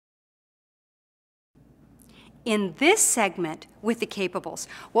In this segment with the Capables,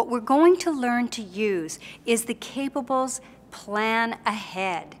 what we're going to learn to use is the Capables plan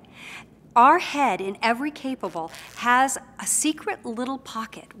ahead. Our head in every Capable has a secret little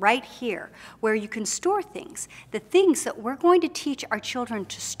pocket right here where you can store things. The things that we're going to teach our children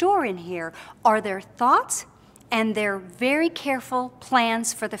to store in here are their thoughts and their very careful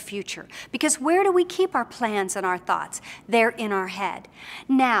plans for the future. Because where do we keep our plans and our thoughts? They're in our head.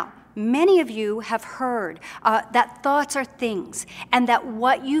 Now, many of you have heard that thoughts are things, and that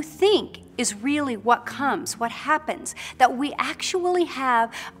what you think is really what comes, what happens, that we actually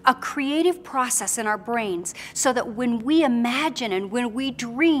have a creative process in our brains so that when we imagine and when we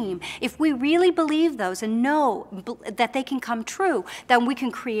dream, if we really believe those and know that they can come true, then we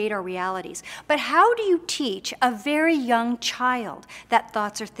can create our realities. But how do you teach a very young child that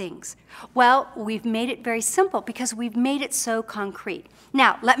thoughts are things? Well, we've made it very simple because we've made it so concrete.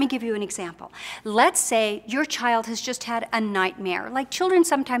 Now, let me give you an example. Let's say your child has just had a nightmare, like children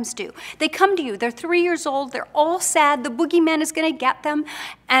sometimes do. They come to you, they're 3 years old, they're all sad, the boogeyman is going to get them,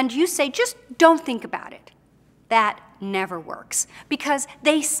 and you say, just don't think about it. That never works because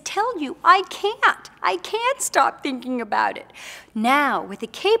they tell you, I can't stop thinking about it. Now, with the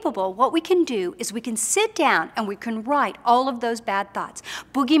Capable, what we can do is we can sit down and we can write all of those bad thoughts.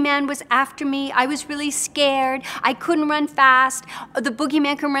 Boogeyman was after me, I was really scared, I couldn't run fast, the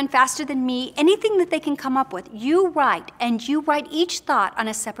boogeyman can run faster than me, anything that they can come up with, you write, and you write each thought on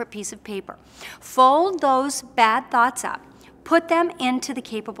a separate piece of paper. Fold those bad thoughts up, put them into the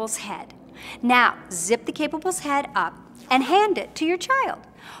Capable's head. Now, zip the Capable's head up and hand it to your child.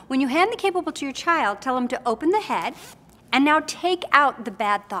 When you hand the Capable to your child, tell them to open the head and now take out the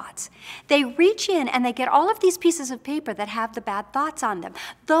bad thoughts. They reach in and they get all of these pieces of paper that have the bad thoughts on them.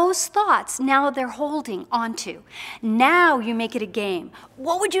 Those thoughts now they're holding onto. Now you make it a game.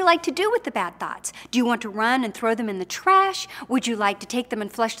 What would you like to do with the bad thoughts? Do you want to run and throw them in the trash? Would you like to take them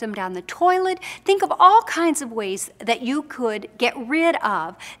and flush them down the toilet? Think of all kinds of ways that you could get rid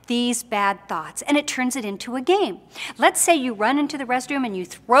of these bad thoughts, and it turns it into a game. Let's say you run into the restroom and you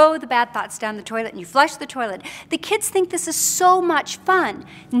throw the bad thoughts down the toilet and you flush the toilet. The kids think this is so much fun.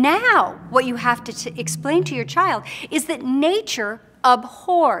 Now, what you have to explain to your child is that nature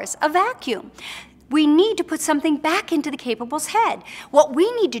abhors a vacuum. We need to put something back into the Capable's head. What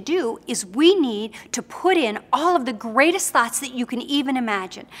we need to do is we need to put in all of the greatest thoughts that you can even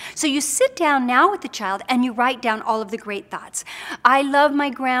imagine. So you sit down now with the child and you write down all of the great thoughts. I love my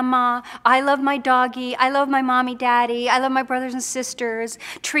grandma, I love my doggy, I love my mommy, daddy, I love my brothers and sisters,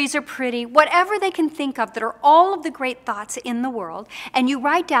 trees are pretty, whatever they can think of that are all of the great thoughts in the world, and you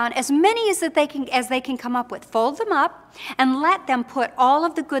write down as many as they can come up with. Fold them up and let them put all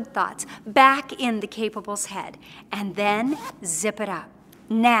of the good thoughts back in the Capable's head, and then zip it up.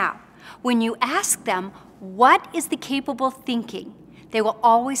 Now, when you ask them, what is the Capable thinking? They will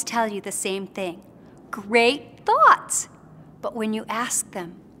always tell you the same thing. Great thoughts. But when you ask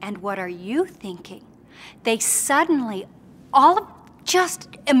them, and what are you thinking? They suddenly just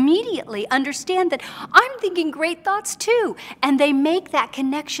immediately understand that I'm thinking great thoughts too. And they make that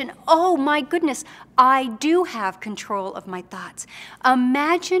connection. Oh my goodness, I do have control of my thoughts.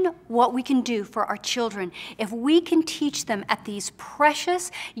 Imagine what we can do for our children if we can teach them at these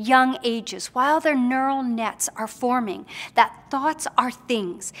precious young ages, while their neural nets are forming, that thoughts are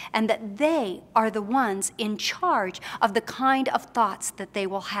things and that they are the ones in charge of the kind of thoughts that they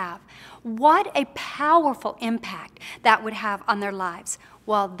will have. What a powerful impact that would have on their lives.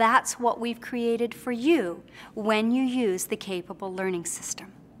 Well, that's what we've created for you when you use the Capable Learning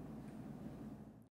System.